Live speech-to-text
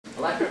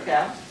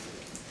Electrochem.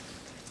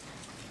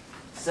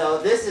 So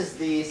this is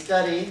the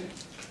study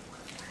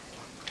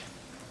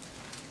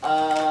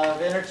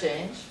of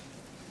interchange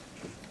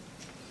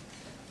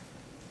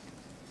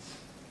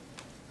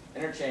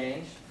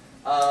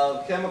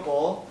of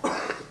chemical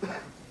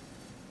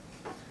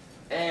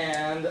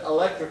and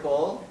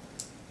electrical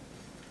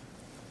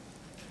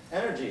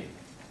energy.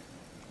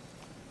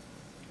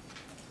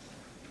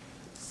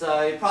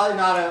 So you probably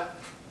not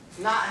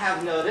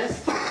have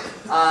noticed,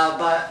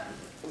 but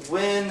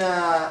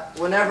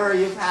whenever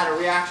you've had a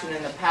reaction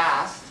in the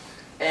past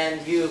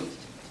and you've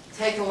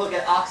taken a look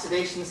at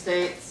oxidation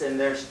states and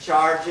there's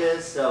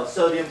charges, so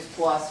sodium's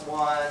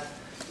 +1,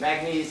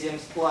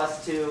 magnesium's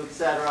 +2,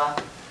 etc.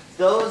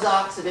 Those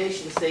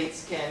oxidation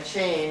states can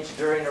change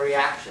during a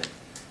reaction.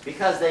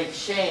 Because they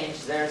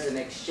change, there's an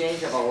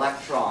exchange of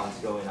electrons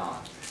going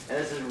on. And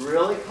this is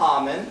really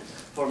common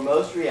for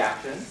most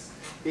reactions.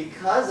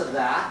 Because of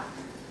that,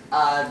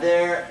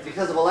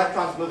 because of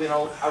electrons moving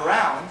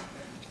around,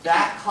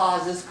 that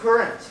causes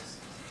current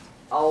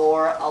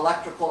or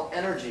electrical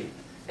energy.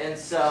 And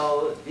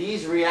so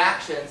these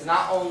reactions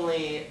not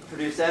only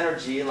produce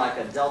energy like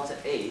a delta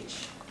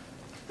H,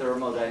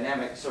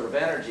 thermodynamic sort of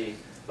energy,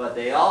 but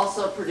they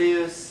also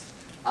produce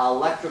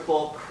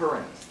electrical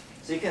current.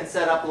 So you can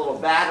set up little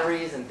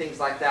batteries and things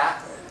like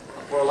that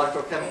for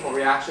electrochemical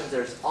reactions.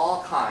 There's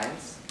all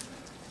kinds,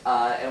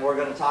 and we're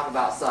going to talk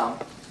about some.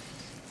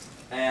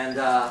 And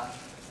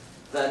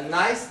the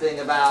nice thing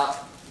about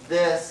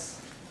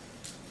this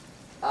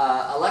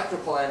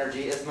electrical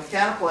energy is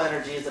mechanical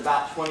energy is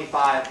about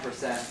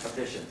 25%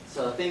 efficient.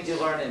 So the things you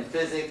learn in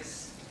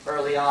physics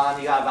early on,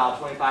 you got about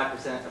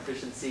 25%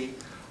 efficiency.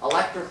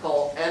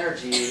 Electrical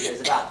energy is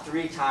about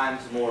 3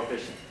 times more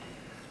efficient.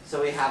 So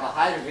we have a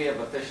high degree of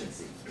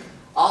efficiency.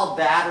 All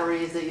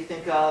batteries that you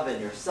think of in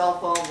your cell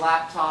phone,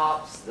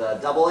 laptops,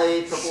 the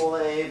AA,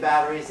 AAA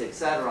batteries,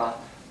 etc.,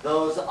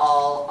 those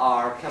all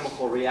are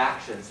chemical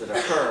reactions that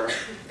occur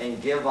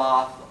and give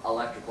off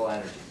electrical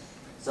energy.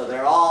 So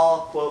they're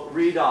all, quote,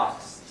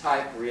 redox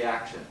type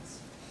reactions.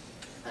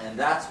 And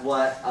that's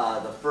what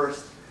the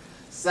first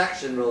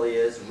section really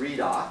is,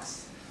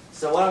 redox.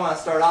 So what I want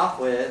to start off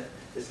with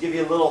is give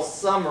you a little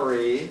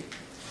summary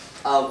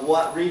of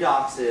what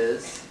redox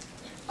is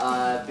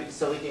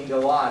so we can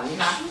go on. You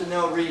have to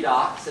know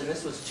redox, and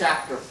this was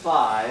chapter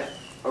 5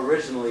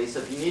 originally, so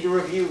if you need to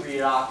review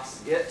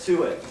redox, get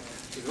to it,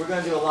 because we're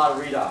going to do a lot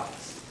of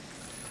redox.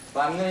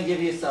 But I'm going to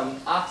give you some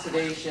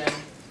oxidation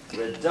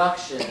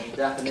reduction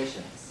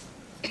definitions.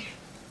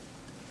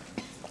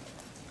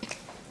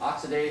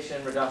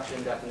 Oxidation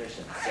reduction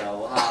definitions.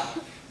 So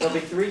there'll be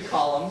 3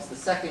 columns. The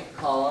second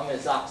column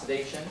is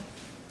oxidation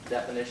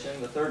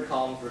definition. The third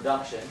column is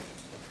reduction.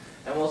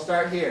 And we'll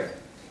start here.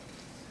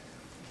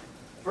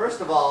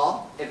 First of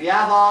all, if you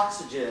have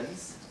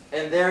oxygens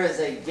and there is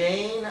a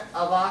gain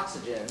of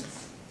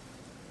oxygens,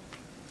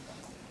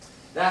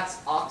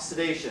 that's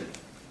oxidation.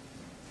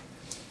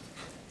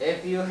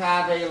 If you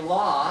have a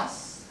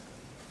loss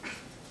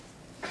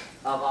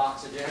of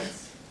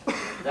oxygens,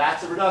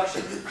 that's a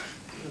reduction.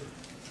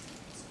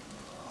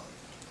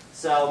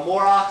 So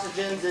more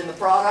oxygens in the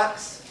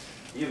products,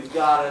 you've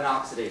got an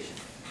oxidation.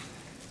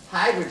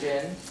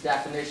 Hydrogen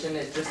definition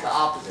is just the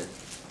opposite.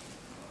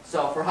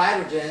 So for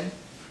hydrogen,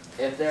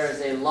 if there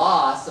is a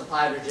loss of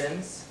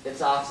hydrogens,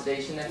 it's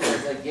oxidation. If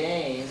there's a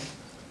gain,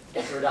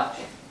 it's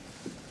reduction.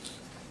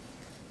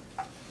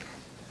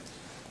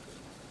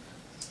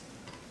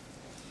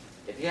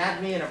 If you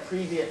had me in a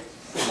previous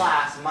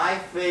class, my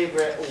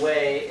favorite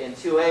way in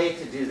 2A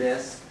to do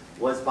this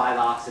was by the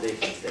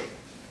oxidation state.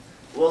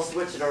 We'll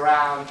switch it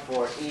around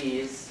for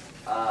ease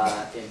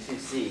in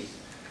 2C.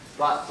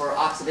 But for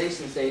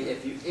oxidation state,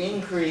 if you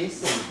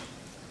increase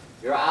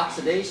your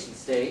oxidation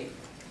state,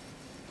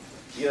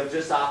 you have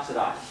just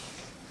oxidized.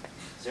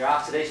 So your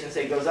oxidation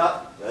state goes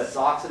up, that's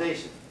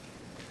oxidation.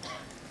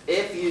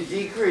 If you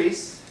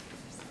decrease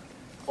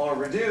or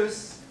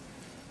reduce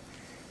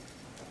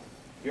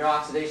your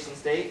oxidation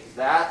state,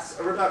 that's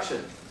a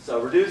reduction.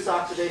 So reduce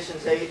oxidation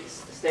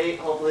state,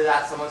 hopefully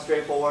that's somewhat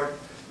straightforward.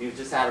 You've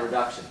just had a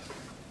reduction.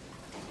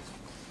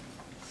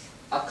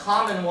 A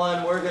common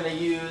one we're going to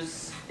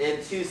use in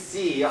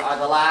 2C are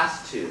the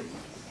last two.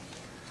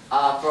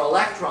 For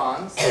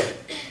electrons,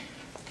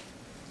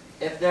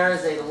 if there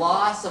is a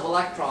loss of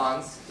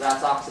electrons,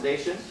 that's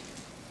oxidation.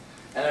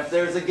 And if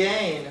there's a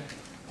gain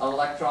of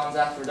electrons,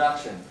 that's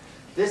reduction.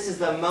 This is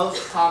the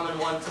most common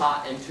one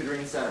taught in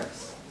tutoring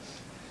centers.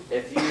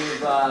 If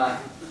you've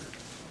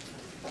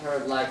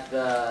heard like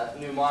the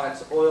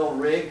mnemonics oil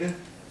rig,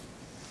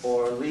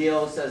 or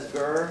Leo says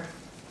GER,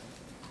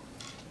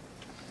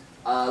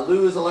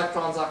 lose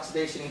electrons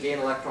oxidation, gain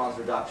electrons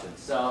reduction.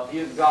 So if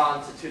you've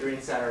gone to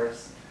tutoring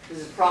centers, this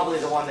is probably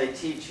the one they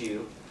teach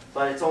you,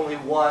 but it's only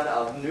one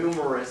of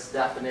numerous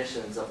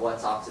definitions of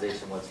what's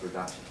oxidation, what's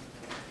reduction.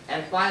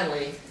 And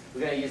finally,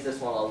 we're going to use this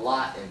one a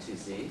lot in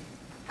 2C,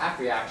 half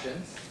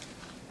reactions.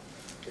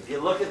 If you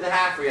look at the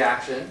half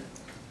reaction,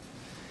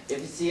 if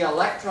you see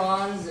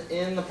electrons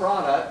in the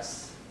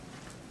products,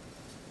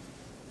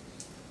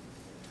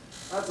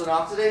 that's an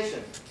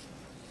oxidation.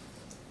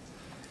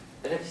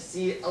 And if you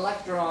see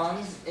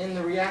electrons in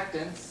the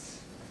reactants,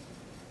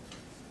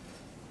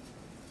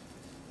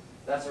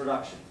 that's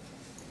reduction.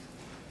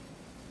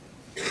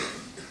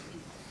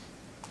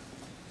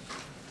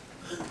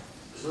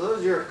 So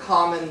those are your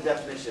common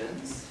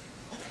definitions.